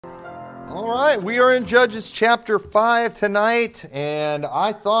All right, we are in Judges chapter 5 tonight, and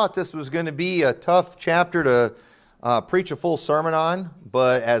I thought this was going to be a tough chapter to preach a full sermon on,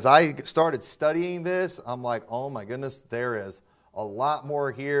 but as I started studying this, I'm like, oh my goodness, there is a lot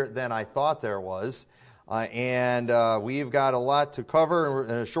more here than I thought there was, and we've got a lot to cover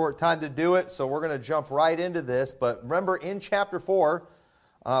in a short time to do it, so we're going to jump right into this. But remember, in chapter 4,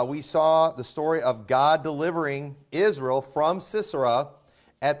 we saw the story of God delivering Israel from Sisera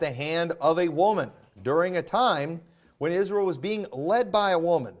at the hand of a woman during a time when Israel was being led by a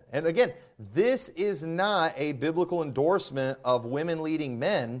woman. And again, this is not a biblical endorsement of women leading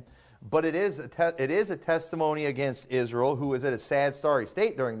men, but it is a testimony against Israel, who was at a sad, sorry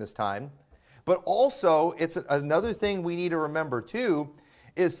state during this time. But also, it's another thing we need to remember too,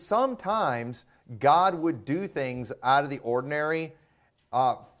 is sometimes God would do things out of the ordinary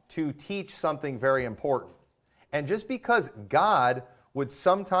to teach something very important. And just because God would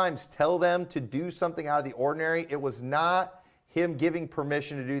sometimes tell them to do something out of the ordinary, it was not Him giving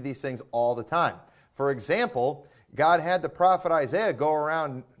permission to do these things all the time. For example, God had the prophet Isaiah go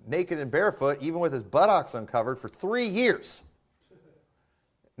around naked and barefoot, even with his buttocks uncovered, for 3 years.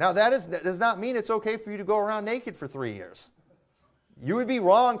 Now, that does not mean it's okay for you to go around naked for 3 years. You would be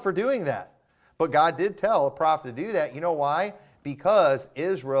wrong for doing that. But God did tell a prophet to do that. You know why? Because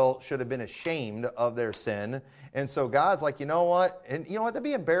Israel should have been ashamed of their sin. And so God's like, you know what? And you know what? That'd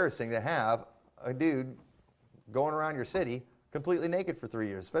be embarrassing to have a dude going around your city completely naked for 3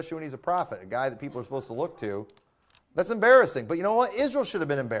 years, especially when he's a prophet, a guy that people are supposed to look to. That's embarrassing. But you know what? Israel should have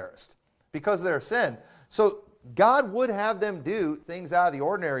been embarrassed because of their sin. So God would have them do things out of the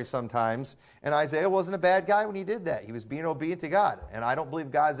ordinary sometimes. And Isaiah wasn't a bad guy when he did that. He was being obedient to God. And I don't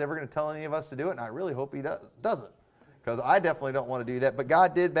believe God's ever going to tell any of us to do it. And I really hope He doesn't. Because I definitely don't want to do that. But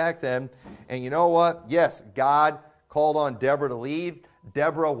God did back then. And you know what? Yes, God called on Deborah to lead.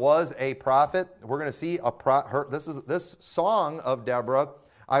 Deborah was a prophet. We're going to see this song of Deborah.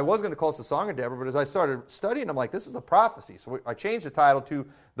 I was going to call this the Song of Deborah, but as I started studying, I'm like, this is a prophecy. So I changed the title to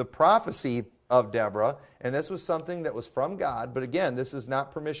The Prophecy of Deborah. And this was something that was from God. But again, this is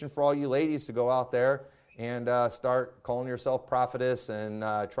not permission for all you ladies to go out there and start calling yourself prophetess and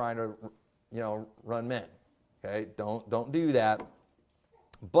trying to, run men. Okay, don't do that.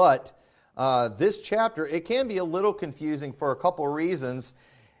 But this chapter, it can be a little confusing for a couple of reasons.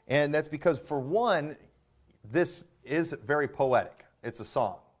 And that's because, for one, this is very poetic. It's a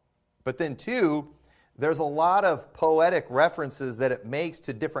song. But then two, there's a lot of poetic references that it makes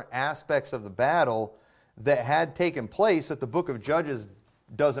to different aspects of the battle that had taken place that the book of Judges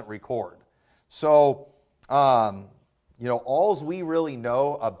doesn't record. So, all we really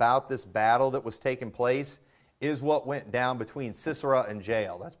know about this battle that was taking place is what went down between Sisera and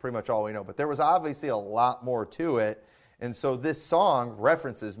Jael. That's pretty much all we know. But there was obviously a lot more to it. And so this song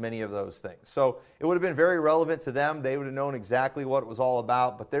references many of those things. So it would have been very relevant to them. They would have known exactly what it was all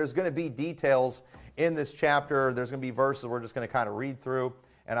about. But there's going to be details in this chapter. There's going to be verses we're just going to kind of read through.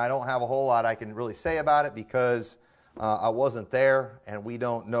 And I don't have a whole lot I can really say about it because I wasn't there and we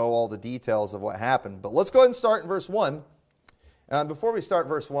don't know all the details of what happened. But let's go ahead and start in verse 1. Before we start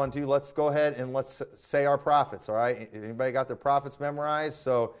verse 1, too, let's go ahead and let's say our prophets, all right? Anybody got their prophets memorized?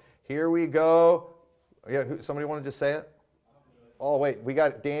 So here we go. Yeah, somebody want to just say it? Oh, wait, we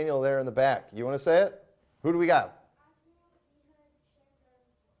got Daniel there in the back. You want to say it? Who do we got?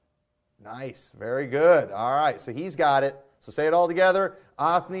 Nice, very good. All right, so he's got it. So say it all together.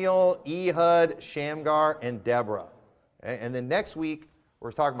 Othniel, Ehud, Shamgar, and Deborah. And then next week,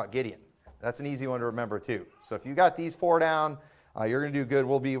 we're talking about Gideon. That's an easy one to remember, too. So if you got these 4 down, you're going to do good.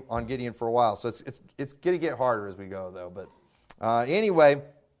 We'll be on Gideon for a while. So it's going to get harder as we go, though. But anyway,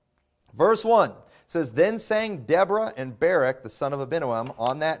 verse 1 says, Then sang Deborah and Barak, the son of Abinoam,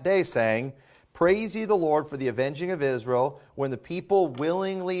 on that day, saying, Praise ye the Lord for the avenging of Israel, when the people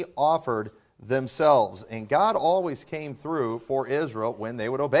willingly offered themselves. And God always came through for Israel when they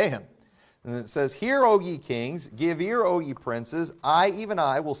would obey Him. And it says, Hear, O ye kings, give ear, O ye princes, even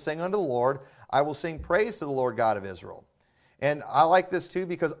I, will sing unto the Lord. I will sing praise to the Lord God of Israel. And I like this too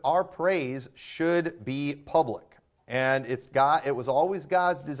because our praise should be public. And it was always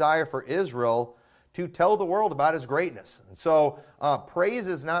God's desire for Israel to tell the world about His greatness. And so praise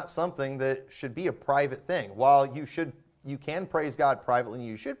is not something that should be a private thing. While you can praise God privately and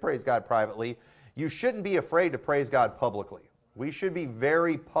you should praise God privately, you shouldn't be afraid to praise God publicly. We should be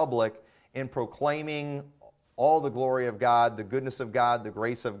very public in proclaiming all the glory of God, the goodness of God, the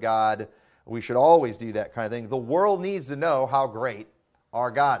grace of God. We should always do that kind of thing. The world needs to know how great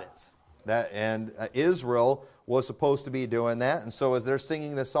our God is. And Israel was supposed to be doing that. And so as they're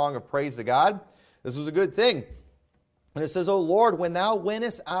singing this song of praise to God, this was a good thing. And it says, O Lord, when thou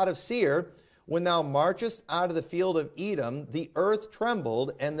wentest out of Seir, when thou marchest out of the field of Edom, the earth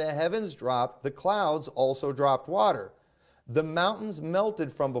trembled, and the heavens dropped, the clouds also dropped water. The mountains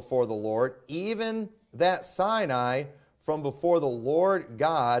melted from before the Lord, even that Sinai from before the Lord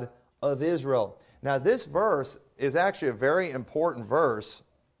God of Israel. Now this verse is actually a very important verse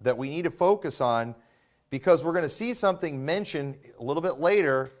that we need to focus on, because we're going to see something mentioned a little bit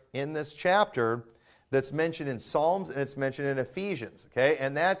later in this chapter that's mentioned in Psalms and it's mentioned in Ephesians. Okay,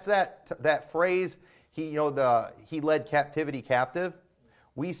 and that's that phrase. He led captivity captive.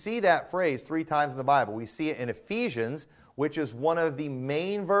 We see that phrase 3 times in the Bible. We see it in Ephesians, which is one of the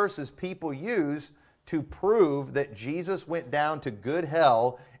main verses people use to prove that Jesus went down to good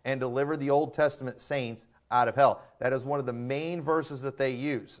hell and delivered the Old Testament saints out of hell. That is one of the main verses that they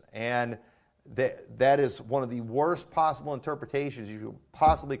use. And that is one of the worst possible interpretations you could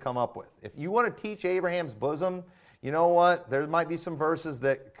possibly come up with. If you want to teach Abraham's bosom, you know what? There might be some verses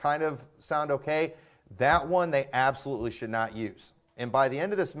that kind of sound okay. That one they absolutely should not use. And by the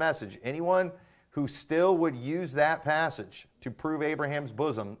end of this message, anyone who still would use that passage to prove Abraham's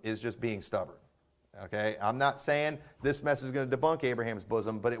bosom is just being stubborn. Okay? I'm not saying this message is going to debunk Abraham's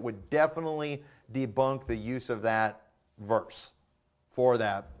bosom, but it would definitely debunk the use of that verse for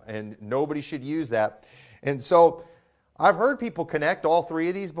that, and nobody should use that. And so I've heard people connect all 3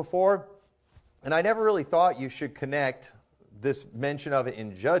 of these before, and I never really thought you should connect this mention of it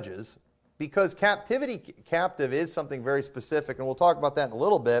in Judges, because captivity captive is something very specific, and we'll talk about that in a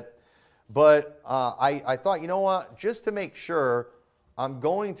little bit. But I thought, you know what, just to make sure, I'm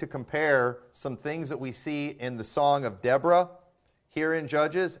going to compare some things that we see in the Song of Deborah here in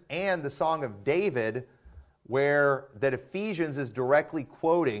Judges and the Song of David, where that Ephesians is directly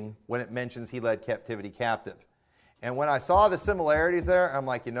quoting when it mentions he led captivity captive. And when I saw the similarities there, I'm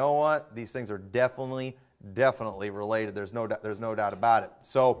like, you know what? These things are definitely related. There's no doubt about it.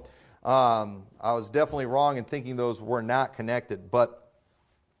 So I was definitely wrong in thinking those were not connected. But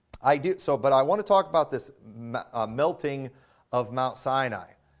I want to talk about this melting of Mount Sinai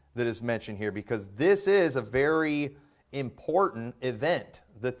that is mentioned here, because this is a very important event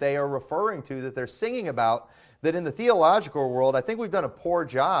that they are referring to, that they're singing about, that in the theological world, I think we've done a poor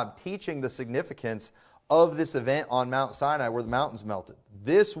job teaching the significance of this event on Mount Sinai where the mountains melted.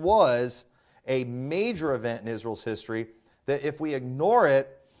 This was a major event in Israel's history that if we ignore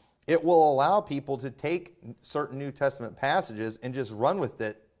it, it will allow people to take certain New Testament passages and just run with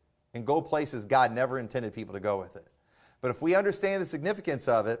it and go places God never intended people to go with it. But if we understand the significance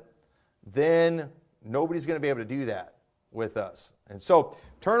of it, then nobody's going to be able to do that with us. And so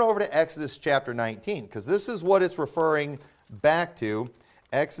turn over to Exodus chapter 19, because this is what it's referring back to.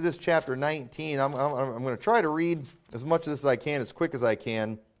 Exodus chapter 19. I'm going to try to read as much of this as I can, as quick as I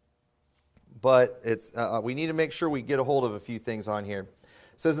can. But we need to make sure we get a hold of a few things on here.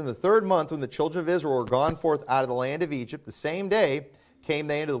 It says, in the 3rd month, when the children of Israel were gone forth out of the land of Egypt, the same day came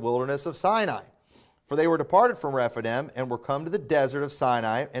they into the wilderness of Sinai. For they were departed from Rephidim, and were come to the desert of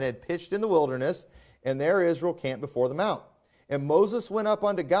Sinai, and had pitched in the wilderness, and there Israel camped before the mount. And Moses went up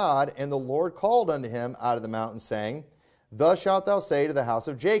unto God, and the Lord called unto him out of the mountain, saying, Thus shalt thou say to the house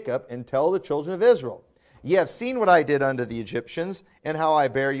of Jacob, and tell the children of Israel, Ye have seen what I did unto the Egyptians, and how I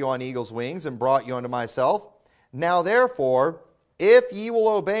bare you on eagle's wings, and brought you unto myself. Now therefore, if ye will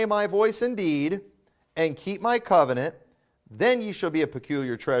obey my voice indeed, and keep my covenant, then ye shall be a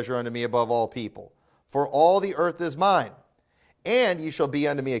peculiar treasure unto me above all people. For all the earth is mine. And ye shall be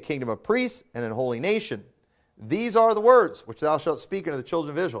unto me a kingdom of priests and an holy nation. These are the words which thou shalt speak unto the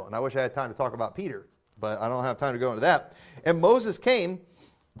children of Israel. And I wish I had time to talk about Peter, but I don't have time to go into that. And Moses came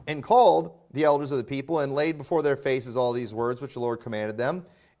and called the elders of the people, and laid before their faces all these words which the Lord commanded them.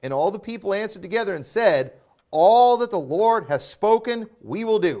 And all the people answered together and said, All that the Lord hath spoken, we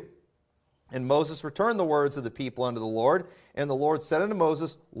will do. And Moses returned the words of the people unto the Lord. And the Lord said unto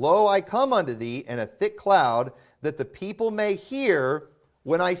Moses, Lo, I come unto thee in a thick cloud, that the people may hear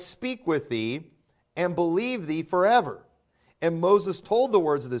when I speak with thee, and believe thee forever. And Moses told the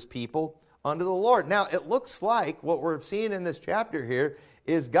words of this people unto the Lord. Now, it looks like what we're seeing in this chapter here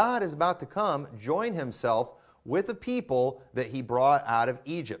is God is about to come join himself with a people that he brought out of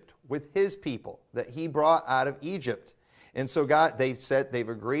Egypt, with his people that he brought out of Egypt. And so they've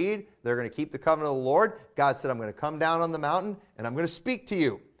agreed, they're going to keep the covenant of the Lord. God said, I'm going to come down on the mountain, and I'm going to speak to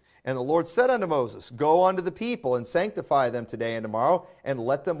you. And the Lord said unto Moses, Go unto the people, and sanctify them today and tomorrow, and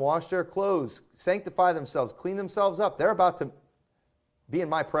let them wash their clothes, sanctify themselves, clean themselves up. They're about to be in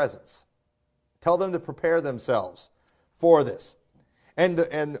my presence. Tell them to prepare themselves for this.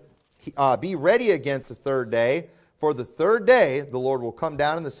 And be ready against the 3rd day. For the 3rd day the Lord will come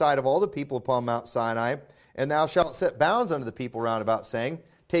down in the sight of all the people upon Mount Sinai, And thou shalt set bounds unto the people round about, saying,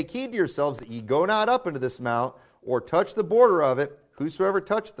 Take heed to yourselves that ye go not up into this mount, or touch the border of it. Whosoever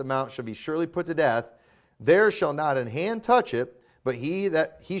toucheth the mount shall be surely put to death. There shall not an hand touch it, but he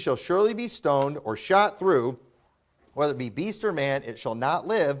shall surely be stoned or shot through. Whether it be beast or man, it shall not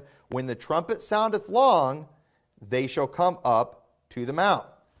live. When the trumpet soundeth long, they shall come up to the mount.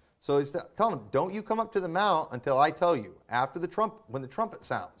 So he's telling them, don't you come up to the mount until I tell you. When the trumpet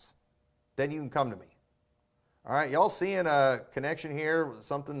sounds, then you can come to me. All right, y'all seeing a connection here with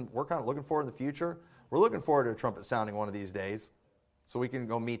something we're kind of looking for in the future? We're looking forward to a trumpet sounding one of these days so we can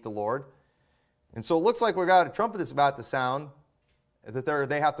go meet the Lord. And so it looks like we've got a trumpet that's about to sound that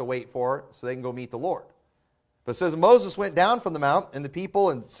they have to wait for so they can go meet the Lord. But it says, Moses went down from the mount and the people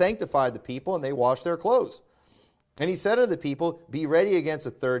and sanctified the people, and they washed their clothes. And he said unto the people, Be ready against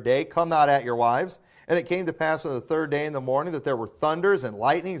the third day, come not at your wives. And it came to pass on the third day in the morning that there were thunders and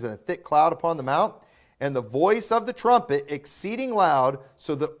lightnings and a thick cloud upon the mount, and the voice of the trumpet exceeding loud,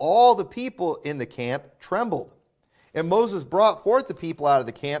 so that all the people in the camp trembled. And Moses brought forth the people out of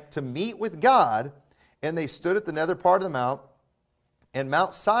the camp to meet with God, and they stood at the nether part of the mount. And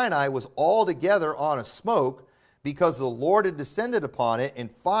Mount Sinai was altogether on a smoke, because the Lord had descended upon it in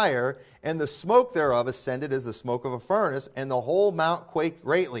fire, and the smoke thereof ascended as the smoke of a furnace, and the whole mount quaked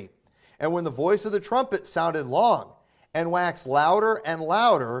greatly. And when the voice of the trumpet sounded long, and waxed louder and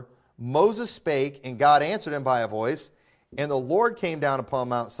louder, Moses spake, and God answered him by a voice. And the Lord came down upon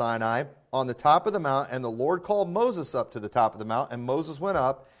Mount Sinai on the top of the mount, and the Lord called Moses up to the top of the mount, and Moses went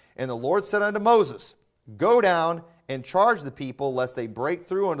up. And the Lord said unto Moses, Go down and charge the people, lest they break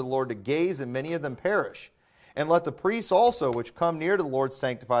through unto the Lord to gaze, and many of them perish. And let the priests also, which come near to the Lord,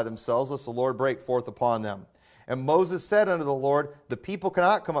 sanctify themselves, lest the Lord break forth upon them. And Moses said unto the Lord, The people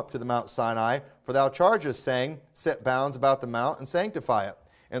cannot come up to the Mount Sinai, for thou chargest, saying, Set bounds about the mount, and sanctify it.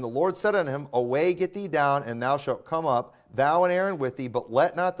 And the Lord said unto him, Away, get thee down, and thou shalt come up, thou and Aaron with thee, but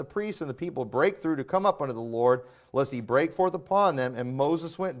let not the priests and the people break through to come up unto the Lord, lest he break forth upon them. And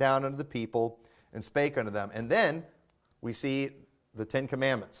Moses went down unto the people, and spake unto them. And then we see the Ten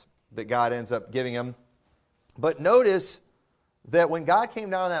Commandments that God ends up giving him. But notice that when God came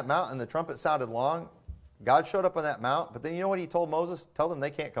down on that mountain and the trumpet sounded long, God showed up on that mount, but then you know what he told Moses? Tell them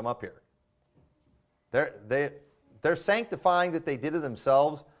they can't come up here. Their sanctifying that they did of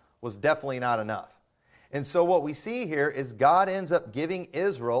themselves was definitely not enough. And so what we see here is God ends up giving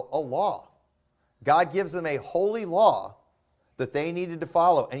Israel a law. God gives them a holy law that they needed to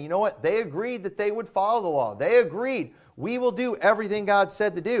follow. And you know what? They agreed that they would follow the law. They agreed, we will do everything God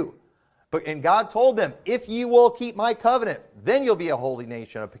said to do. And God told them, if you will keep my covenant, then you'll be a holy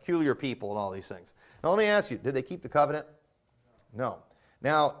nation, a peculiar people, and all these things. Now let me ask you, did they keep the covenant? No.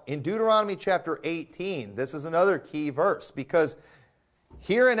 Now, in Deuteronomy chapter 18, this is another key verse, because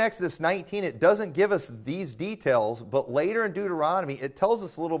here in Exodus 19, it doesn't give us these details, but later in Deuteronomy, it tells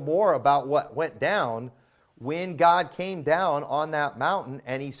us a little more about what went down when God came down on that mountain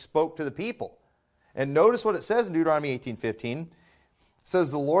and he spoke to the people. And notice what it says in Deuteronomy 18:15. It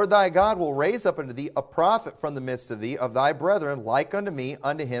says, The Lord thy God will raise up unto thee a prophet from the midst of thee, of thy brethren, like unto me,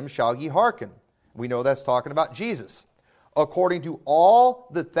 unto him shall ye hearken. We know that's talking about Jesus. According to all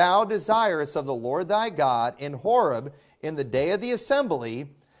that thou desirest of the Lord thy God in Horeb in the day of the assembly,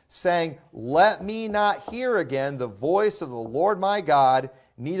 saying, Let me not hear again the voice of the Lord my God,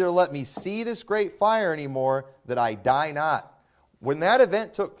 neither let me see this great fire anymore, that I die not. When that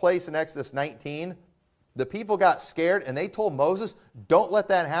event took place in Exodus 19, the people got scared and they told Moses, don't let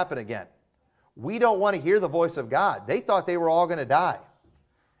that happen again. We don't want to hear the voice of God. They thought they were all going to die.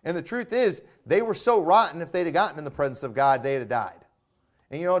 And the truth is, they were so rotten, if they'd have gotten in the presence of God, they'd have died.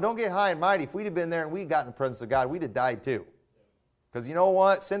 And you know, don't get high and mighty. If we'd have been there and we'd gotten in the presence of God, we'd have died too. Because you know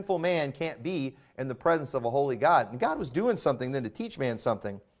what? Sinful man can't be in the presence of a holy God. And God was doing something then to teach man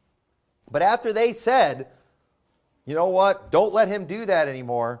something. But after they said, you know what? Don't let him do that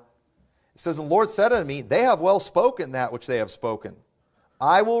anymore. It says, The Lord said unto me, They have well spoken that which they have spoken.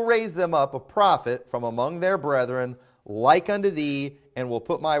 I will raise them up a prophet from among their brethren, like unto thee, and will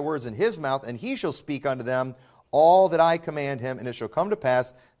put my words in his mouth, and he shall speak unto them all that I command him. And it shall come to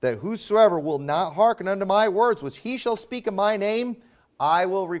pass that whosoever will not hearken unto my words, which he shall speak in my name, I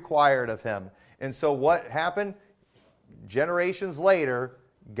will require it of him. And so what happened? Generations later,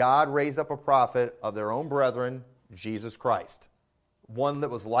 God raised up a prophet of their own brethren, Jesus Christ. One that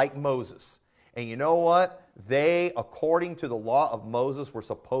was like Moses. And you know what? They, according to the law of Moses, were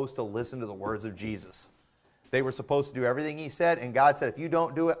supposed to listen to the words of Jesus. They were supposed to do everything he said, and God said, if you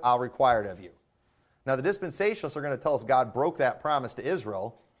don't do it, I'll require it of you. Now, the dispensationalists are going to tell us God broke that promise to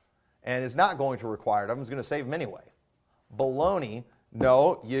Israel and is not going to require it of them. He's going to save them anyway. Baloney.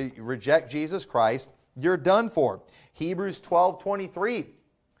 No, you reject Jesus Christ. you're done for. Hebrews 12:23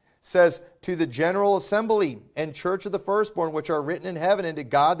 says, to the general assembly and church of the firstborn, which are written in heaven, and to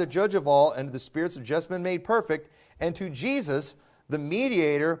God the judge of all, and to the spirits of just men made perfect, and to Jesus, the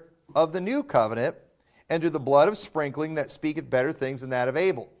mediator of the new covenant, and to the blood of sprinkling that speaketh better things than that of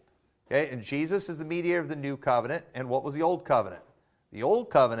Abel. Okay, and Jesus is the mediator of the new covenant. And what was the old covenant? The old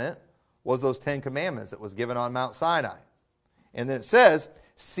covenant was those 10 commandments that was given on Mount Sinai. And then it says,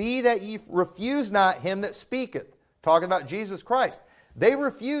 see that ye refuse not him that speaketh. Talking about Jesus Christ. They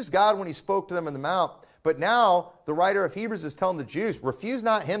refused God when he spoke to them in the mount. But now the writer of Hebrews is telling the Jews, refuse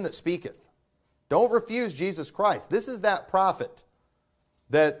not him that speaketh. Don't refuse Jesus Christ. This is that prophet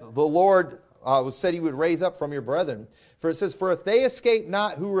that the Lord said he would raise up from your brethren. For it says, for if they escape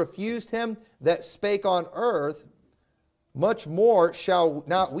not who refused him that spake on earth, much more shall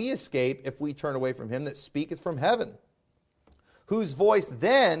not we escape if we turn away from him that speaketh from heaven, whose voice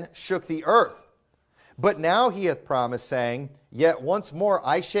then shook the earth. But now he hath promised, saying, yet once more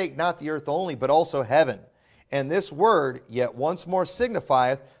I shake not the earth only, but also heaven. And this word, yet once more,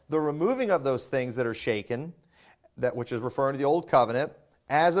 signifieth the removing of those things that are shaken, that which is referring to the old covenant,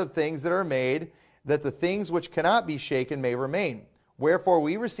 as of things that are made, that the things which cannot be shaken may remain. Wherefore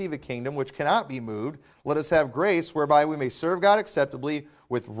we receive a kingdom which cannot be moved. Let us have grace whereby we may serve God acceptably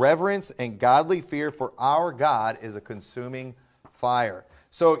with reverence and godly fear, for our God is a consuming fire.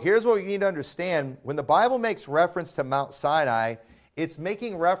 So here's what you need to understand. When the Bible makes reference to Mount Sinai, it's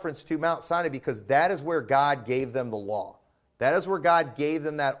making reference to Mount Sinai because that is where God gave them the law. That is where God gave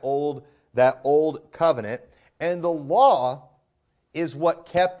them that old covenant. And the law is what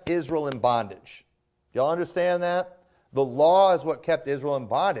kept Israel in bondage. Y'all understand that? The law is what kept Israel in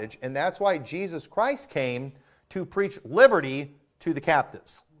bondage, and that's why Jesus Christ came to preach liberty to the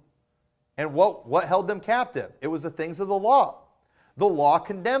captives. And what held them captive? It was the things of the law. The law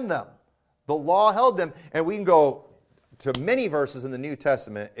condemned them. The law held them, and we can go to many verses in the New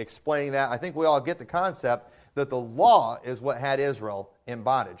Testament explaining that. I think we all get the concept that the law is what had Israel in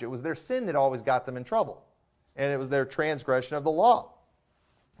bondage. It was their sin that always got them in trouble, and it was their transgression of the law.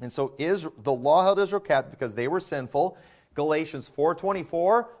 And so the law held Israel captive because they were sinful. Galatians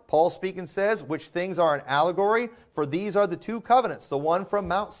 4:24, Paul speaking says, which things are an allegory, for these are the two covenants, the one from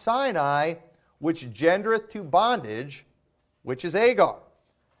Mount Sinai, which gendereth to bondage, which is Hagar.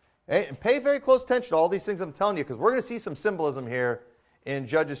 Okay? And pay very close attention to all these things I'm telling you, because we're going to see some symbolism here in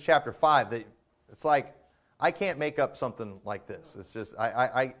Judges chapter 5. That it's like, I can't make up something like this. It's just,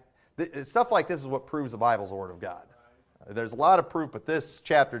 stuff like this is what proves the Bible's the Word of God. There's a lot of proof, but this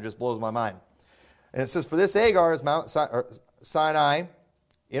chapter just blows my mind. And it says, for this Hagar is Mount Sinai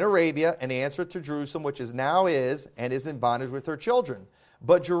in Arabia, and answereth to Jerusalem, which is now is, and is in bondage with her children.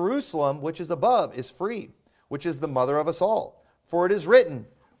 But Jerusalem, which is above, is free, which is the mother of us all. For it is written,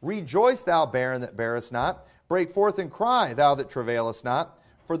 rejoice, thou barren that bearest not. Break forth and cry, thou that travailest not.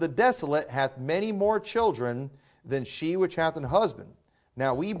 For the desolate hath many more children than she which hath an husband.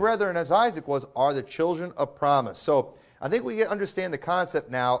 Now we, brethren, as Isaac was, are the children of promise. So I think we understand the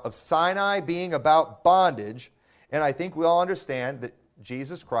concept now of Sinai being about bondage, and I think we all understand that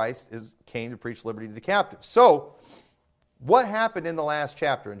Jesus Christ came to preach liberty to the captives. So, what happened in the last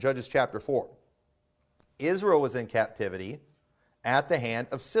chapter, in Judges chapter 4? Israel was in captivity at the hand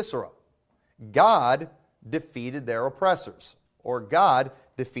of Sisera. God defeated their oppressors, or God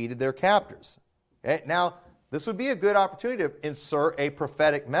defeated their captors. Okay? Now, this would be a good opportunity to insert a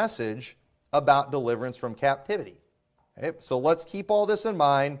prophetic message about deliverance from captivity. Okay, so let's keep all this in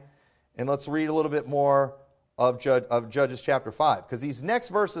mind, and let's read a little bit more of Judges chapter 5. Because these next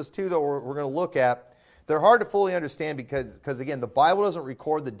verses, too, that we're going to look at, they're hard to fully understand because, again, the Bible doesn't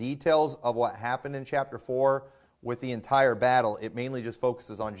record the details of what happened in chapter 4 with the entire battle. It mainly just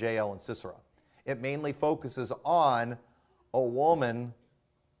focuses on Jael and Sisera. It mainly focuses on a woman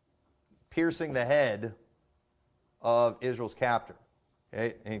piercing the head of Israel's captor.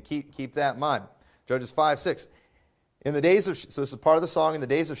 Okay? And keep that in mind. Judges 5:6. In the days of, so this is part of the song, in the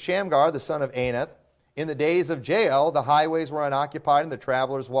days of Shamgar, the son of Anath, in the days of Jael, the highways were unoccupied, and the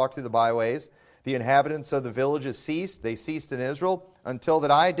travelers walked through the byways. The inhabitants of the villages ceased. They ceased in Israel, until that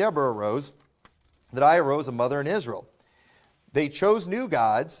I, Deborah, arose, a mother in Israel. They chose new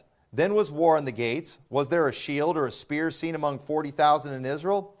gods. Then was war in the gates. Was there a shield or a spear seen among 40,000 in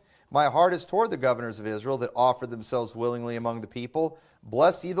Israel? My heart is toward the governors of Israel that offered themselves willingly among the people.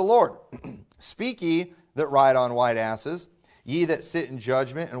 Bless ye the Lord. Speak ye that ride on white asses, ye that sit in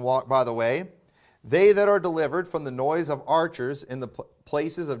judgment and walk by the way. They that are delivered from the noise of archers in the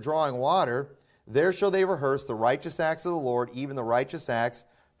places of drawing water, there shall they rehearse the righteous acts of the Lord, even the righteous acts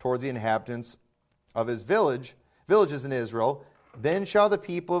towards the inhabitants of his villages in Israel. Then shall the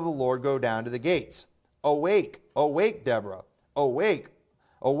people of the Lord go down to the gates. Awake, awake, Deborah. Awake,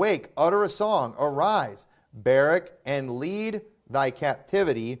 awake, utter a song. Arise, Barak, and lead thy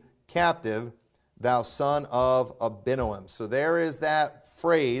captivity captive, thou son of Abinoam. So there is that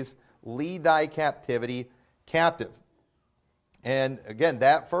phrase, lead thy captivity captive. And again,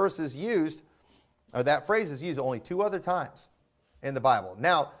 that phrase is used only 2 other times in the Bible.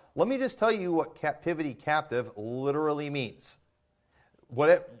 Now, let me just tell you what captivity captive literally means.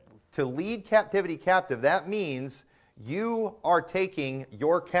 To lead captivity captive, that means you are taking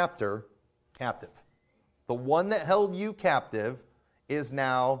your captor captive. The one that held you captive is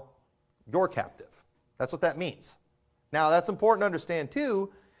now your captive. That's what that means. Now, that's important to understand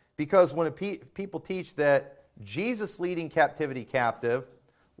too, because when people teach that Jesus leading captivity captive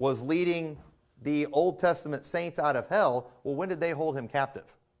was leading the Old Testament saints out of hell, well, when did they hold him captive?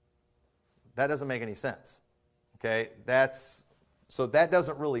 That doesn't make any sense. Okay? So that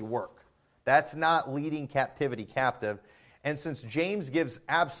doesn't really work. That's not leading captivity captive. And since James gives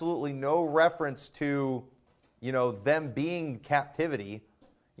absolutely no reference to, them being captivity,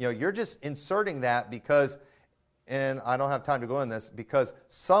 you're just inserting that because, and I don't have time to go in this, because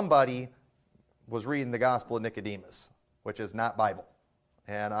somebody was reading the Gospel of Nicodemus, which is not Bible.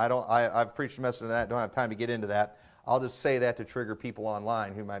 And I've preached a message on that, don't have time to get into that. I'll just say that to trigger people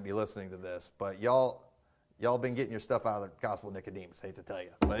online who might be listening to this. But y'all been getting your stuff out of the Gospel of Nicodemus, hate to tell you.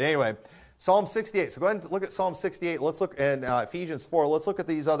 But anyway, Psalm 68. So go ahead and look at Psalm 68. Let's look at Ephesians 4. Let's look at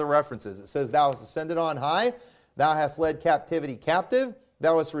these other references. It says, thou hast ascended on high, thou hast led captivity captive,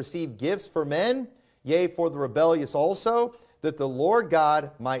 thou hast received gifts for men, yea, for the rebellious also, that the Lord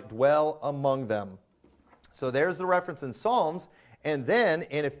God might dwell among them. So there's the reference in Psalms. And then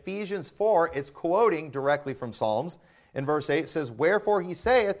in Ephesians 4, it's quoting directly from Psalms. In verse 8 it says, wherefore he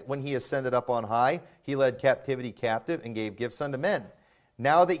saith, when he ascended up on high, he led captivity captive and gave gifts unto men.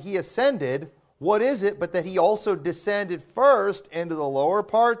 Now that he ascended, what is it but that he also descended first into the lower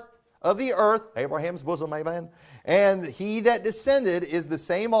part of the earth, Abraham's bosom, amen. And he that descended is the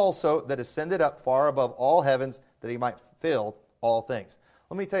same also that ascended up far above all heavens, that he might fill all things.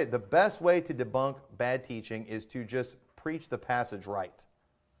 Let me tell you, the best way to debunk bad teaching is to just preach the passage right.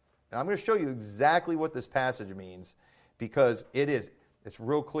 And I'm going to show you exactly what this passage means, because it's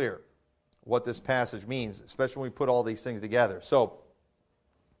real clear what this passage means, especially when we put all these things together. So,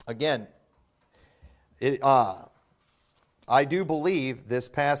 again, I do believe this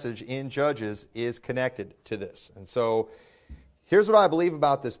passage in Judges is connected to this. And so, here's what I believe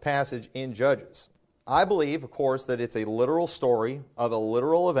about this passage in Judges. I believe, of course, that it's a literal story of a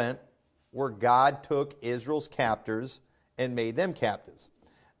literal event where God took Israel's captors and made them captives.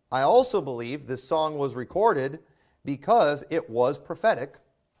 I also believe this song was recorded because it was prophetic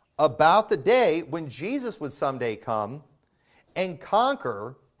about the day when Jesus would someday come and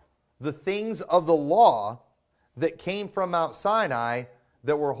conquer the things of the law that came from Mount Sinai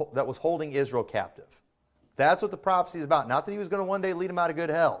that was holding Israel captive. That's what the prophecy is about. Not that he was going to one day lead them out of good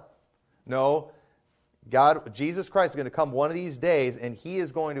hell. No, Jesus Christ is going to come one of these days, and he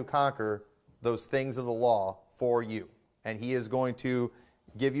is going to conquer those things of the law for you. And he is going to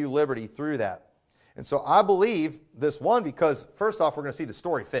give you liberty through that. And so I believe this one because, first off, we're going to see the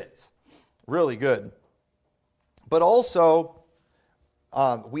story fits. Really good. But also,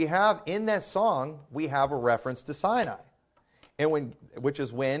 we have in that song, we have a reference to Sinai, which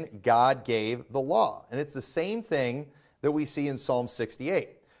is when God gave the law. And it's the same thing that we see in Psalm 68.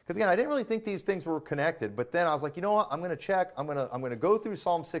 Because again, I didn't really think these things were connected, but then I was like, you know what, I'm going to check. I'm going to go through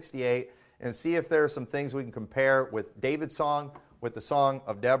Psalm 68 and see if there are some things we can compare with David's song, with the song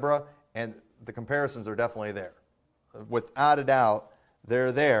of Deborah, and the comparisons are definitely there. Without a doubt,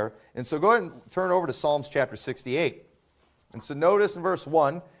 they're there. And so go ahead and turn over to Psalms chapter 68. And so notice in verse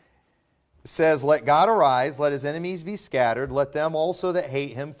 1, it says, let God arise, let his enemies be scattered, let them also that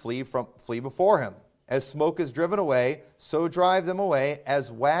hate him flee before him. As smoke is driven away, so drive them away.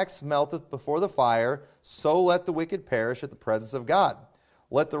 As wax melteth before the fire, so let the wicked perish at the presence of God.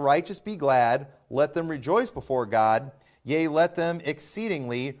 Let the righteous be glad, let them rejoice before God, yea, let them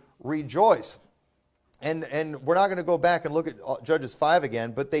exceedingly rejoice. And we're not going to go back and look at Judges 5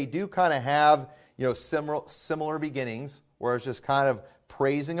 again, but they do kind of have similar beginnings, where it's just kind of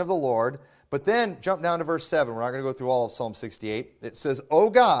praising of the Lord. But then jump down to verse 7. We're not going to go through all of Psalm 68. It says, O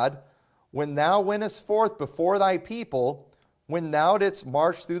God, when thou wentest forth before thy people, when thou didst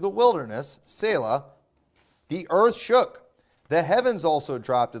march through the wilderness, Selah, the earth shook. The heavens also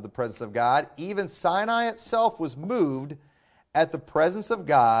dropped at the presence of God. Even Sinai itself was moved at the presence of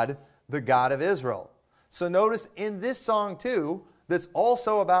God, the God of Israel. So notice in this song too, that's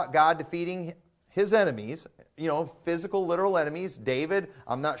also about God defeating his enemies, physical, literal enemies. David,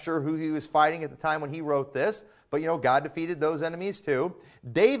 I'm not sure who he was fighting at the time when he wrote this, but God defeated those enemies too.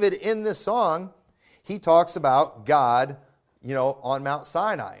 David, in this song, he talks about God, on Mount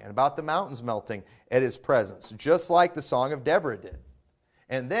Sinai and about the mountains melting at his presence, just like the song of Deborah did.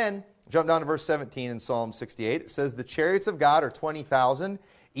 And then, jump down to verse 17 in Psalm 68. It says, the chariots of God are 20,000,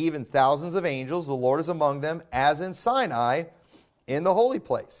 even thousands of angels. The Lord is among them, as in Sinai, in the holy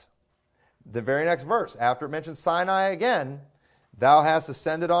place. The very next verse, after it mentions Sinai again, thou hast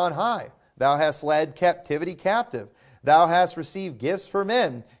ascended on high. Thou hast led captivity captive. Thou hast received gifts for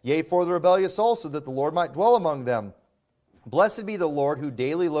men, yea, for the rebellious also, that the Lord might dwell among them. Blessed be the Lord, who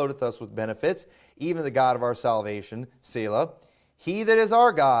daily loadeth us with benefits, even the God of our salvation, Selah. He that is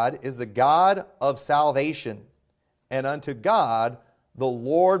our God is the God of salvation, and unto God the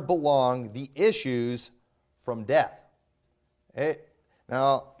Lord belong the issues from death. Okay?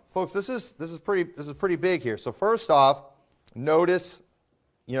 Now, folks, this is pretty big here. So first off, notice,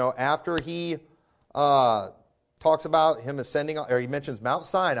 after he talks about him ascending, or he mentions Mount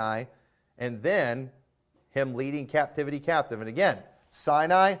Sinai, and then him leading captivity captive. And again,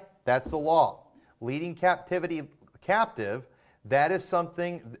 Sinai, that's the law. Leading captivity captive, that is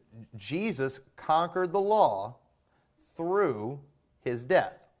something, Jesus conquered the law through his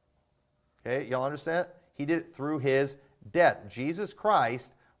death. Okay, y'all understand? He did it through his death. Jesus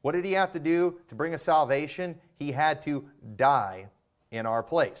Christ, what did he have to do to bring us salvation? He had to die in our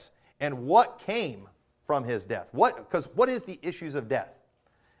place. And what came from his death? Because what is the issues of death?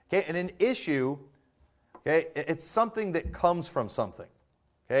 Okay, and an issue, okay, it's something that comes from something.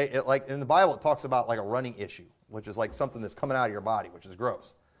 Okay, like in the Bible, it talks about like a running issue, which is like something that's coming out of your body, which is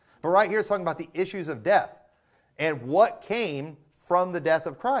gross. But right here, it's talking about the issues of death. And what came from the death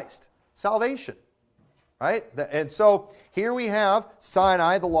of Christ? Salvation. Right? And so here we have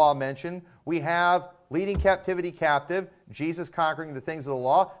Sinai, the law mentioned. We have leading captivity captive, Jesus conquering the things of the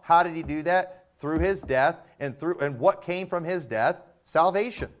law. How did he do that? Through his death. And what came from his death?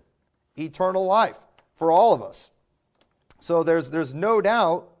 Salvation. Eternal life for all of us. So there's no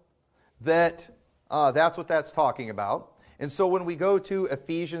doubt that that's what that's talking about. And so when we go to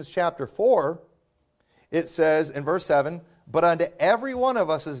Ephesians chapter 4, it says in verse 7, but unto every one of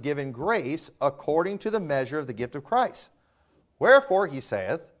us is given grace according to the measure of the gift of Christ. Wherefore, he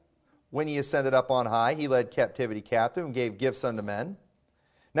saith, when he ascended up on high, he led captivity captive and gave gifts unto men.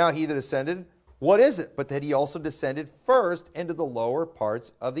 Now he that ascended, what is it? But that he also descended first into the lower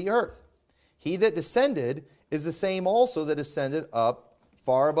parts of the earth. He that descended is the same also that ascended up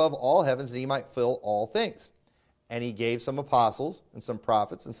far above all heavens, that he might fill all things. And he gave some apostles, and some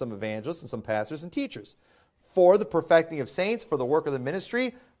prophets, and some evangelists, and some pastors and teachers, for the perfecting of saints, for the work of the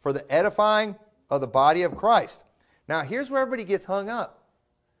ministry, for the edifying of the body of Christ. Now, here's where everybody gets hung up.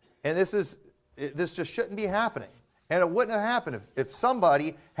 And this just shouldn't be happening. And it wouldn't have happened if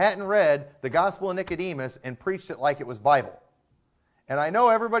somebody hadn't read the Gospel of Nicodemus and preached it like it was Bible. And I know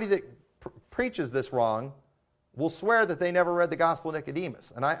everybody that preaches this wrong will swear that they never read the Gospel of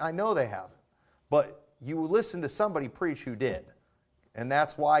Nicodemus. And I know they haven't. But you listen to somebody preach who did. And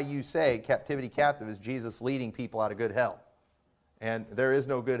that's why you say captivity captive is Jesus leading people out of good hell. And there is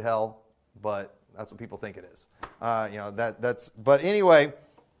no good hell, but that's what people think it is. But anyway,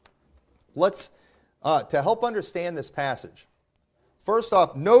 let's, to help understand this passage, first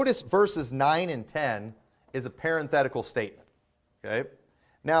off, notice verses 9 and 10 is a parenthetical statement. Okay?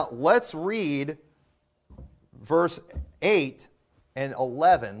 Now, let's read verse 8 and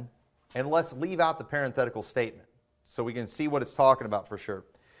 11, and let's leave out the parenthetical statement so we can see what it's talking about for sure.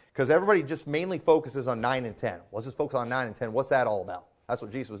 Because everybody just mainly focuses on 9 and 10. Let's just focus on 9 and 10. What's that all about? That's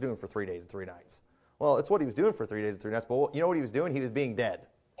what Jesus was doing for 3 days and 3 nights. Well, it's what he was doing for 3 days and 3 nights, but you know what he was doing? He was being dead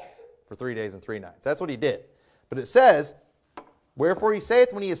for 3 days and 3 nights. That's what he did. But it says, wherefore he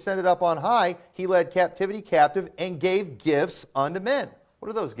saith, when he ascended up on high, he led captivity captive and gave gifts unto men. What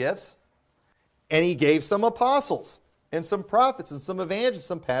are those gifts? And he gave some apostles, and some prophets, and some evangelists,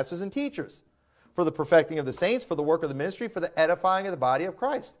 some pastors and teachers, for the perfecting of the saints, for the work of the ministry, for the edifying of the body of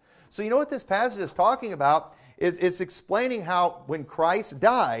Christ. So you know what this passage is talking about? It's explaining how when Christ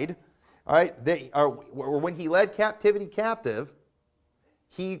died, all right, or when he led captivity captive,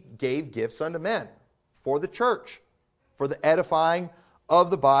 he gave gifts unto men for the church, for the edifying of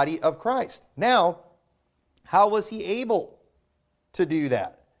the body of Christ. Now, how was he able to do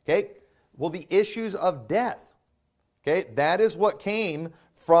that? Okay, well, the issues of death. Okay, that is what came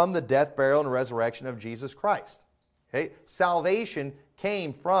from the death, burial, and resurrection of Jesus Christ. Okay, salvation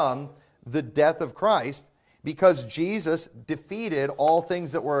came from the death of Christ because Jesus defeated all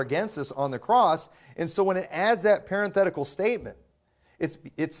things that were against us on the cross. And so when it adds that parenthetical statement,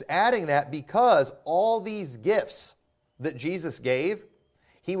 It's adding that because all these gifts that Jesus gave,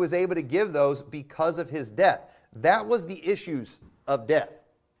 he was able to give those because of his death. That was the issues of death.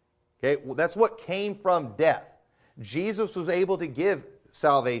 Okay, well, that's what came from death. Jesus was able to give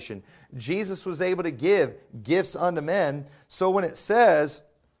salvation. Jesus was able to give gifts unto men. So when it says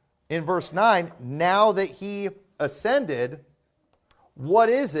in verse 9, now that he ascended, what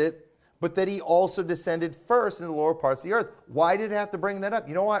is it but that he also descended first into the lower parts of the earth? Why did it have to bring that up?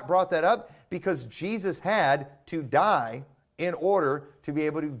 You know why it brought that up? Because Jesus had to die in order to be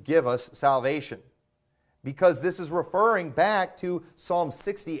able to give us salvation. Because this is referring back to Psalm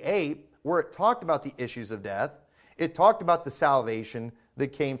 68, where it talked about the issues of death. It talked about the salvation that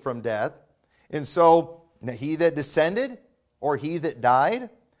came from death. And so, he that descended, or he that died,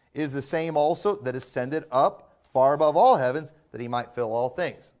 is the same also that ascended up far above all heavens, that he might fill all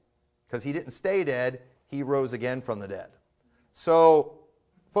things. Because he didn't stay dead, he rose again from the dead. So,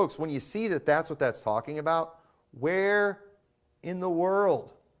 folks, when you see that that's what that's talking about, where in the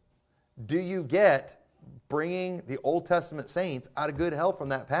world do you get bringing the Old Testament saints out of good health from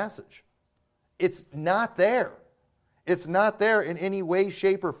that passage? It's not there. It's not there in any way,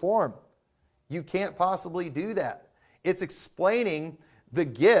 shape, or form. You can't possibly do that. It's explaining the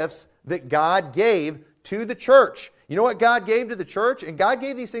gifts that God gave to the church. You know what God gave to the church? And God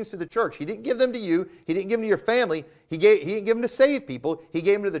gave these things to the church. He didn't give them to you. He didn't give them to your family. He didn't give them to save people. He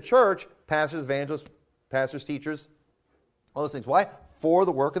gave them to the church, pastors, evangelists, pastors, teachers, all those things. Why? For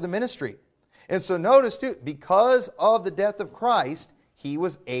the work of the ministry. And so notice too, because of the death of Christ, he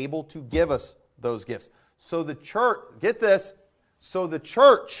was able to give us those gifts. So the church, get this, so the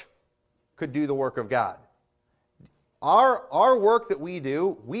church could do the work of God. Our work that we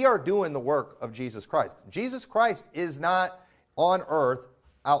do, we are doing the work of Jesus Christ. Jesus Christ is not on earth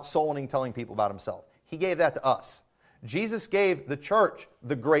out souling, telling people about himself. He gave that to us. Jesus gave the church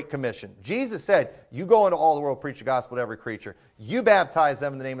the Great Commission. Jesus said, you go into all the world, preach the gospel to every creature. You baptize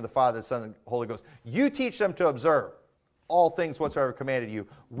them in the name of the Father, the Son, and the Holy Ghost. You teach them to observe all things whatsoever commanded you.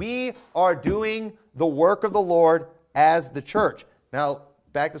 We are doing the work of the Lord as the church. Now,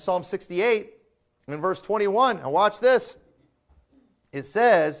 back to Psalm 68, in verse 21, and watch this. It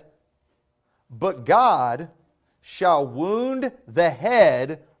says, but God shall wound the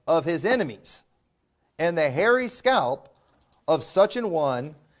head of his enemies, and the hairy scalp of such an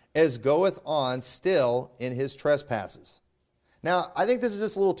one as goeth on still in his trespasses. Now, I think this is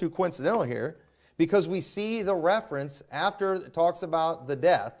just a little too coincidental here, because we see the reference after it talks about the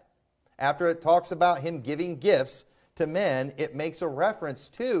death, after it talks about him giving gifts to men, it makes a reference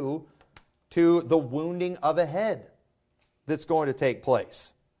to the wounding of a head that's going to take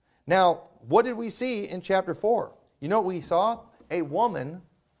place. Now, what did we see in chapter 4? You know what we saw? A woman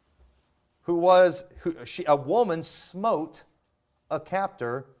a woman smote a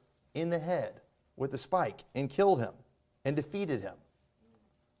captor in the head with a spike and killed him and defeated him.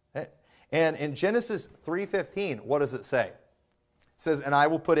 And in Genesis 3:15, what does it say? It says, and I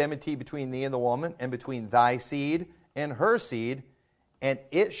will put enmity between thee and the woman, and between thy seed and her seed, and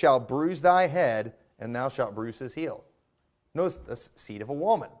it shall bruise thy head, and thou shalt bruise his heel. Notice the seed of a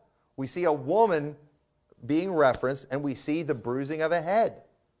woman. We see a woman being referenced, and we see the bruising of a head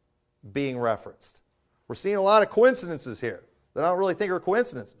being referenced. We're seeing a lot of coincidences here that I don't really think are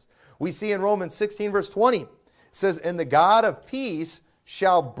coincidences. We see in Romans 16, verse 20, it says, and the God of peace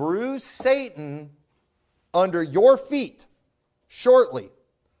shall bruise Satan under your feet shortly.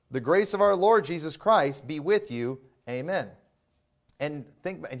 The grace of our Lord Jesus Christ be with you. Amen. And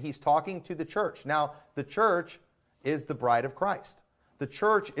he's talking to the church. Now, the church is the bride of Christ. The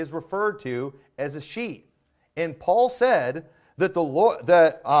church is referred to as a she. And Paul said that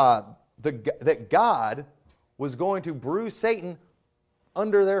that God was going to bruise Satan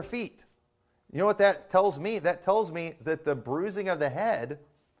under their feet. You know what that tells me? That tells me that the bruising of the head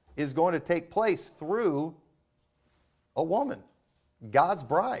is going to take place through a woman, God's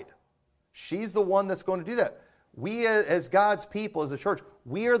bride. She's the one that's going to do that. We as God's people, as a church,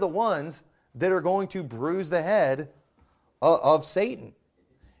 we are the ones that are going to bruise the head of Satan.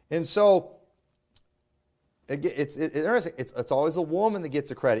 And so, it's interesting. It's always a woman that gets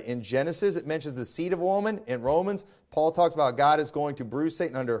the credit. In Genesis, it mentions the seed of a woman. In Romans, Paul talks about God is going to bruise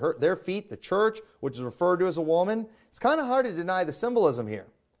Satan under their feet, the church, which is referred to as a woman. It's kind of hard to deny the symbolism here.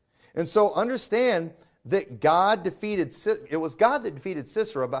 And so understand that it was God that defeated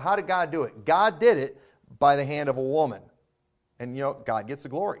Sisera, but how did God do it? God did it by the hand of a woman. And God gets the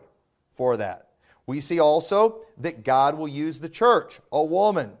glory for that. We see also that God will use the church, a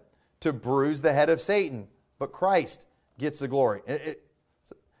woman, to bruise the head of Satan. But Christ gets the glory.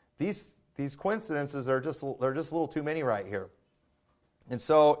 These coincidences they're just a little too many right here. And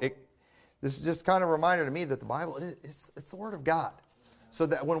so this is just kind of a reminder to me that the Bible, it's the Word of God. So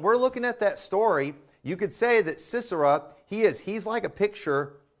that when we're looking at that story, you could say that Sisera, he's like a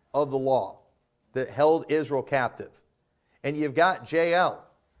picture of the law that held Israel captive. And you've got Jael.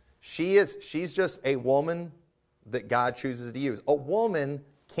 She's just a woman that God chooses to use. A woman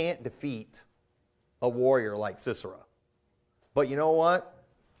can't defeat a warrior like Sisera. But you know what?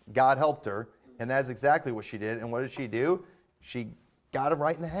 God helped her, and that's exactly what she did. And what did she do? She got him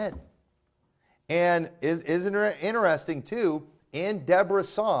right in the head. And isn't it interesting, too, in Deborah's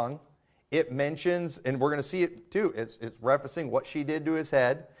song, it mentions, and we're going to see it too, it's referencing what she did to his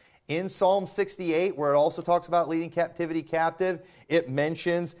head. In Psalm 68, where it also talks about leading captivity captive, it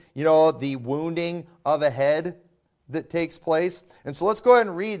mentions, the wounding of a head that takes place. And so let's go ahead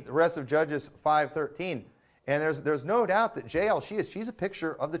and read the rest of Judges 5:13. And there's no doubt that Jael, she's a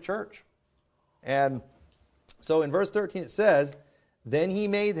picture of the church. And so in verse 13 it says, "Then he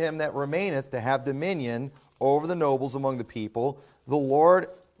made him that remaineth to have dominion over the nobles among the people. The Lord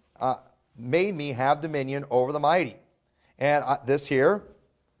made me have dominion over the mighty." And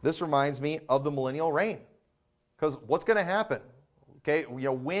this reminds me of the millennial reign. Because what's going to happen? Okay,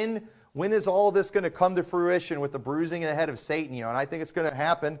 when is all this going to come to fruition with the bruising of the head of Satan? And I think it's going to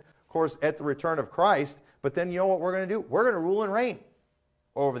happen, of course, at the return of Christ. But then you know what we're going to do? We're going to rule and reign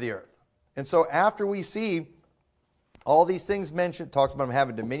over the earth. And so after we see all these things mentioned, it talks about him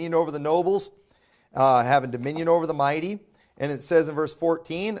having dominion over the nobles, having dominion over the mighty. And it says in verse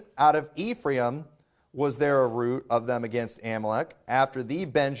 14, "Out of Ephraim was there a root of them against Amalek. After thee,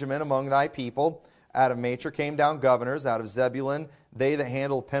 Benjamin, among thy people, out of Machir came down governors, out of Zebulun, they that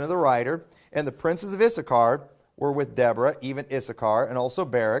handled pen of the writer. And the princes of Issachar were with Deborah, even Issachar, and also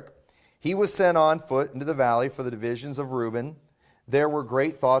Barak. He was sent on foot into the valley for the divisions of Reuben. There were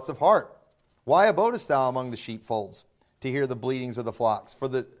great thoughts of heart. Why abodest thou among the sheepfolds, to hear the bleatings of the flocks? For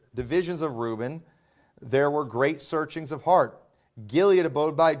the divisions of Reuben, there were great searchings of heart. Gilead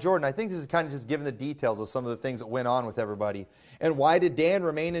abode by Jordan." I think this is kind of just giving the details of some of the things that went on with everybody. "And why did Dan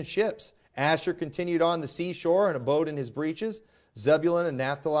remain in ships? Asher continued on the seashore and abode in his breaches. Zebulun and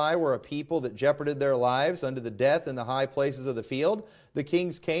Naphtali were a people that jeoparded their lives unto the death in the high places of the field. The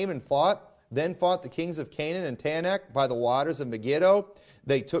kings came and fought. Then fought the kings of Canaan and Tanakh by the waters of Megiddo.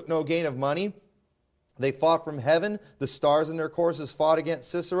 They took no gain of money. They fought from heaven. The stars in their courses fought against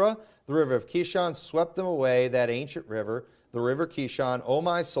Sisera. The river of Kishon swept them away, that ancient river. The river Kishon, O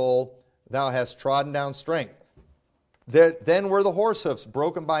my soul, thou hast trodden down strength. Then were the horse hoofs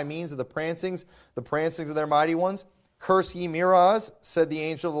broken by means of the prancings of their mighty ones. Curse ye Meroz, said the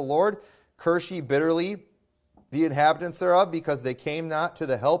angel of the Lord. Curse ye bitterly the inhabitants thereof, because they came not to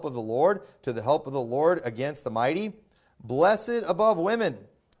the help of the Lord against the mighty. Blessed above women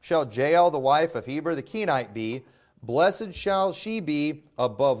shall Jael the wife of Heber the Kenite be. Blessed shall she be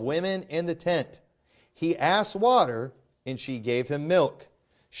above women in the tent. He asked water, and she gave him milk.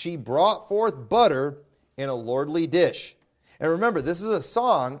 She brought forth butter in a lordly dish." And remember, this is a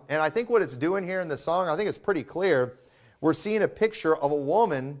song, and I think what it's doing here in the song, I think it's pretty clear. We're seeing a picture of a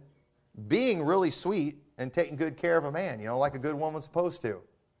woman being really sweet and taking good care of a man, like a good woman's supposed to.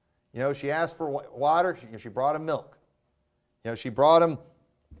 She asked for water, she brought him milk. She brought him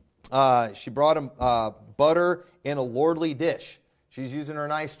butter in a lordly dish. She's using her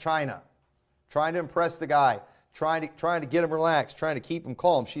nice china, trying to impress the guy, trying to get him relaxed, trying to keep him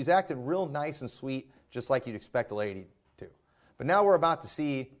calm. She's acting real nice and sweet, just like you'd expect a lady to. But now we're about to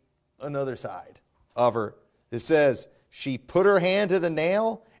see another side of her. It says, "She put her hand to the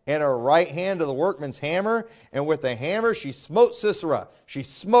nail and her right hand to the workman's hammer, and with the hammer she smote Sisera. She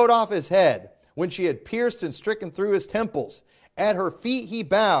smote off his head when she had pierced and stricken through his temples. At her feet he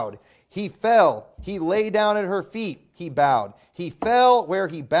bowed. He fell. He lay down at her feet. He bowed. He fell where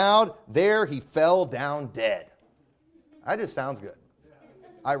he bowed. There he fell down dead." That just sounds good.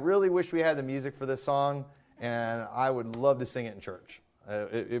 I really wish we had the music for this song, and I would love to sing it in church.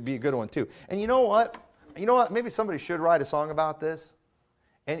 It'd be a good one, too. And you know what? Maybe somebody should write a song about this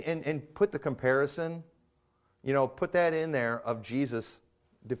and put the comparison, put that in there of Jesus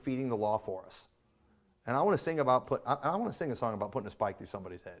defeating the law for us. And I want to sing a song about putting a spike through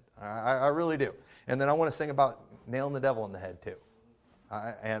somebody's head. I really do. And then I want to sing about nailing the devil in the head, too.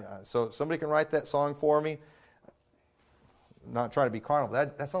 So if somebody can write that song for me. I'm not trying to be carnal,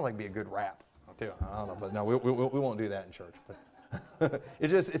 but that sounds like it'd be a good rap, too. I don't know, but no, we won't do that in church. But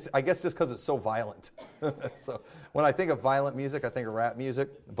it's I guess just because it's so violent. So when I think of violent music, I think of rap music.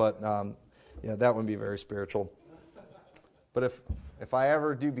 But that would be very spiritual. But if I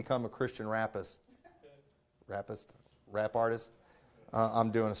ever do become a Christian rap artist,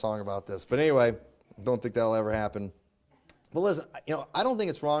 I'm doing a song about this. But anyway, don't think that'll ever happen. But listen, I don't think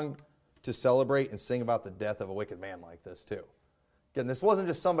it's wrong to celebrate and sing about the death of a wicked man like this too. Again, this wasn't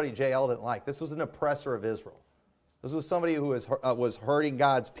just somebody Jael didn't like. This was an oppressor of Israel. This was somebody who was hurting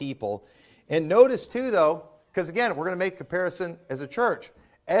God's people. And notice too, though, because again, we're going to make a comparison as a church.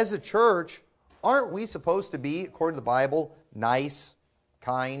 As a church, aren't we supposed to be, according to the Bible, nice,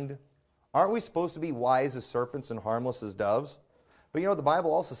 kind? Aren't we supposed to be wise as serpents and harmless as doves? But the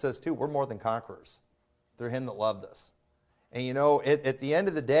Bible also says too, we're more than conquerors through him that loved us. And at the end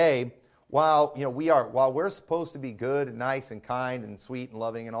of the day, while we're supposed to be good and nice and kind and sweet and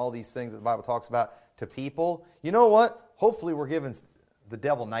loving and all these things that the Bible talks about to people, you know what? Hopefully we're giving the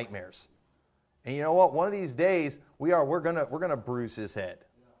devil nightmares. And you know what? One of these days we're gonna bruise his head.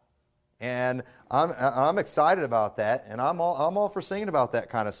 And I'm excited about that, and I'm all for singing about that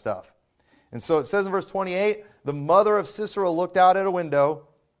kind of stuff. And so it says in verse 28, the mother of Sisera looked out at a window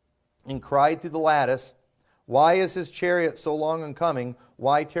and cried through the lattice, "Why is his chariot so long in coming?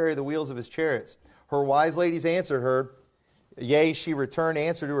 Why tarry the wheels of his chariots?" Her wise ladies answered her, yea, she returned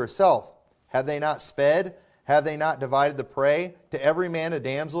answer to herself. Have they not sped? Have they not divided the prey? To every man a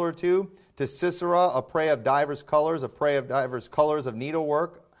damsel or two? To Sisera a prey of divers colors, a prey of divers colors of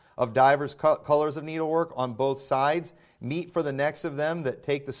needlework, colors of needlework on both sides, meat for the necks of them that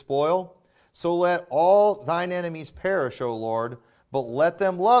take the spoil. So let all thine enemies perish, O Lord, but let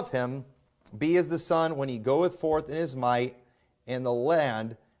them love him, be as the sun when he goeth forth in his might, and the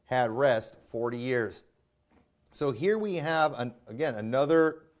land had rest 40 years. So here we have,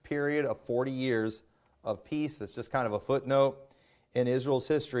 another period of 40 years of peace. That's just kind of a footnote in Israel's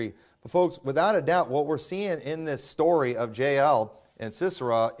history. But folks, without a doubt, what we're seeing in this story of Jael and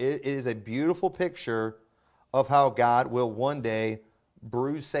Sisera, it is a beautiful picture of how God will one day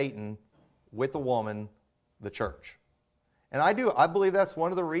bruise Satan with a woman, the church. And I believe that's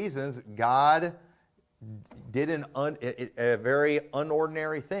one of the reasons God did a very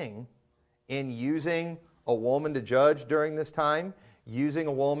unordinary thing in using a woman to judge during this time, using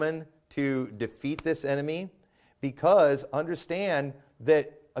a woman to defeat this enemy, because understand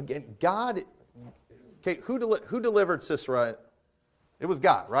that, again, God, who delivered Sisera? It was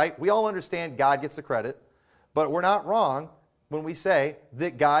God, right? We all understand God gets the credit, but we're not wrong when we say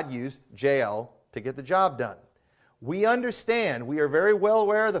that God used Jael to get the job done. We understand, we are very well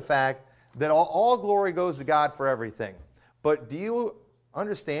aware of the fact that all glory goes to God for everything. But do you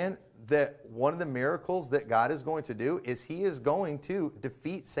understand that one of the miracles that God is going to do is he is going to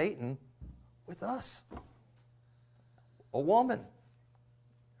defeat Satan with us? A woman.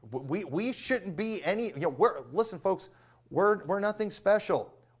 We shouldn't be any, listen folks, we're nothing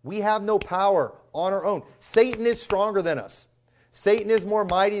special. We have no power on our own. Satan is stronger than us. Satan is more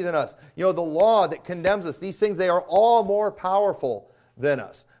mighty than us. The law that condemns us, these things, they are all more powerful than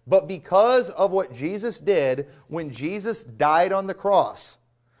us. But because of what Jesus did, when Jesus died on the cross,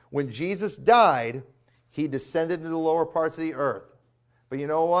 when Jesus died, he descended into the lower parts of the earth. But you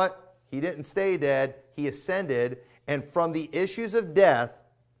know what? He didn't stay dead. He ascended. And from the issues of death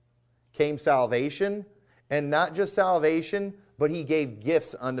came salvation. And not just salvation, but he gave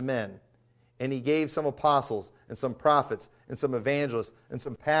gifts unto men. And he gave some apostles and some prophets and some evangelists and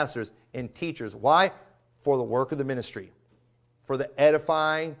some pastors and teachers. Why? For the work of the ministry. For the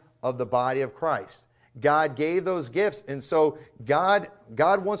edifying of the body of Christ. God gave those gifts, and so God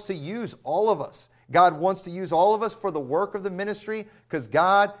wants to use all of us. God wants to use all of us for the work of the ministry, because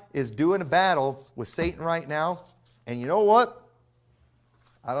God is doing a battle with Satan right now. And you know what?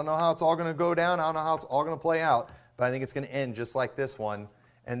 I don't know how it's all going to go down. I don't know how it's all going to play out, but I think it's going to end just like this one.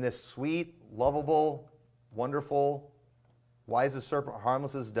 And this sweet, lovable, wonderful, wise as serpent,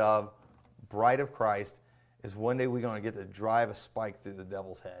 harmless as dove, bride of Christ, is one day we're going to get to drive a spike through the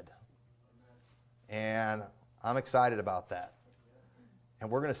devil's head. And I'm excited about that. And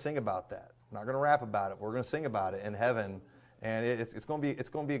we're going to sing about that. I'm not going to rap about it. We're going to sing about it in heaven. And it's going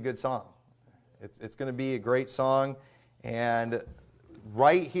to be a good song. It's going to be a great song. And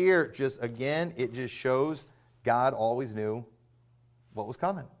right here, it just shows God always knew what was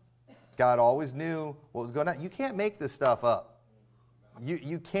coming. God always knew what was going on. You can't make this stuff up.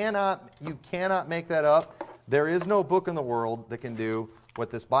 You cannot make that up. There is no book in the world that can do what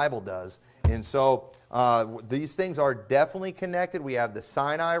this Bible does. And so these things are definitely connected. We have the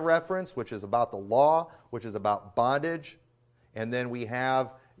Sinai reference, which is about the law, which is about bondage. And then we have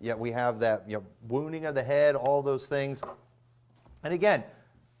that wounding of the head, all those things. And again,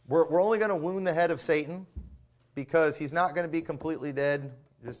 we're only going to wound the head of Satan because he's not going to be completely dead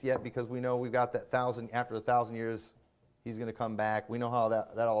just yet, because we know we've got that after 1,000 years, he's going to come back. We know how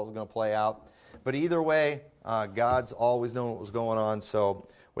that all is going to play out. But either way, God's always known what was going on. So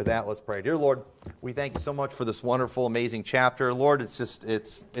with that, let's pray. Dear Lord, we thank you so much for this wonderful, amazing chapter. Lord,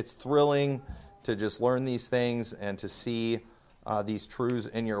 it's thrilling to just learn these things and to see these truths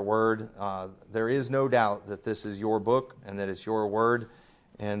in your word. There is no doubt that this is your book and that it's your word.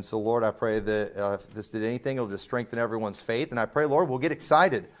 And so, Lord, I pray that if this did anything, it'll just strengthen everyone's faith. And I pray, Lord, we'll get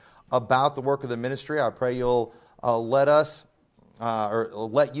excited about the work of the ministry. I pray you'll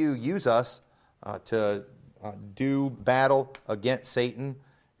let you use us to do battle against Satan.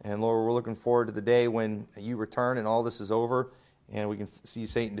 And Lord, we're looking forward to the day when you return and all this is over and we can see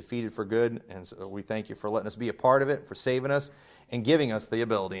Satan defeated for good. And so we thank you for letting us be a part of it, for saving us and giving us the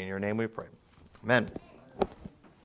ability. In your name we pray. Amen.